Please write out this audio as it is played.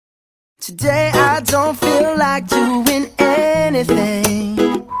Today I don't feel like doing anything.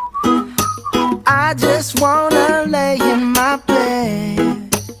 I just wanna lay in my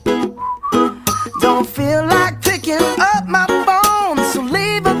bed. Don't feel like picking up my phone, so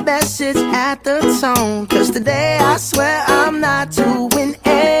leave a message at the tone. 'Cause today I swear I'm not doing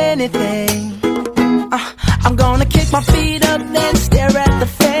anything. I'm gonna kick my feet up, then stare at the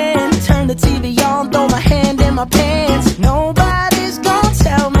fan. Turn the TV on, throw my hand in my pants. Nobody's gonna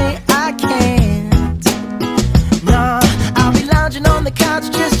tell me I can't. Nah, I'll be lounging on the couch,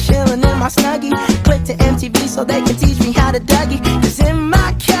 just chilling in my Snuggie. Click to MTV so they can teach me how to Dougie. 'Cause in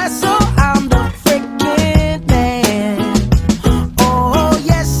my castle, I'm the freaking man. Oh,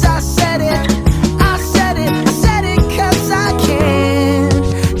 yes, I said it. I said it. I said it 'cause I can.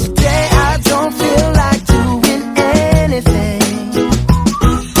 Today I don't feel like doing anything.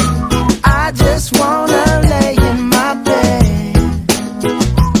 I just wanna lay in my bed.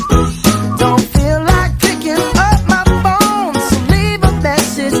 Don't feel like picking up my phone, so leave a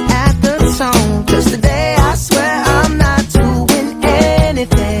message at the tone. 'Cause today I swear I'm not doing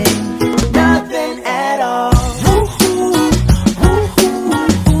anything. Nothing at all. Woo-hoo, woo-hoo,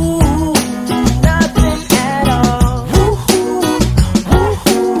 woo. Nothing at all. Woo-hoo,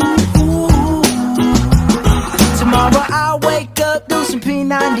 woo-hoo, woo. Tomorrow I'll wake up, do some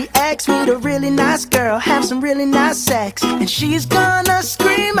P90X, meet a really nice girl, have some really nice sex, and she's gonna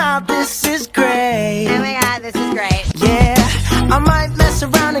scream out, "This is great." Oh my god, this is great. Yeah, I might mess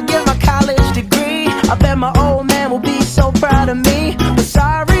around and get my college degree. I bet my old man will be so proud of me. But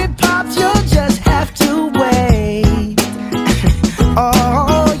sorry, Pops, you'll just have to wait.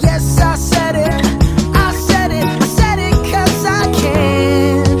 Oh, yes, I said it. I said it. I said it 'cause I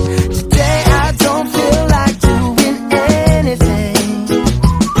can. Today I don't feel like doing anything.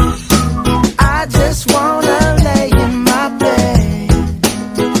 I just wanna lay in my bed.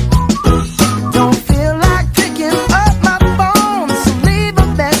 Don't feel like picking up my phone, so leave a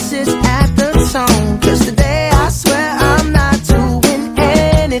message at the tone. 'Cause today I swear I'm not doing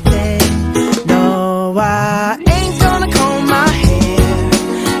anything. No, I ain't gonna comb my hair,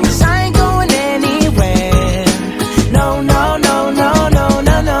 'cause I ain't going anywhere. No, no, no, no, no,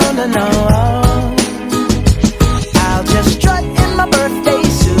 no, no, no, no. I'll just strut in my birthday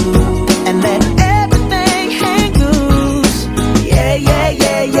suit and let everything hang loose. Yeah, yeah,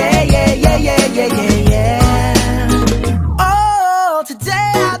 yeah, yeah, yeah, yeah, yeah, yeah, yeah, yeah. Oh,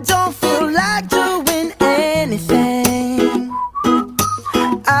 today I don't feel like doing anything.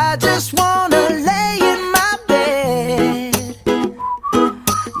 I just wanna lay in my bed.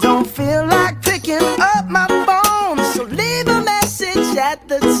 Don't feel like picking up my phone, so leave a message at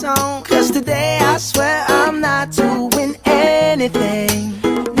the tone. 'Cause today I swear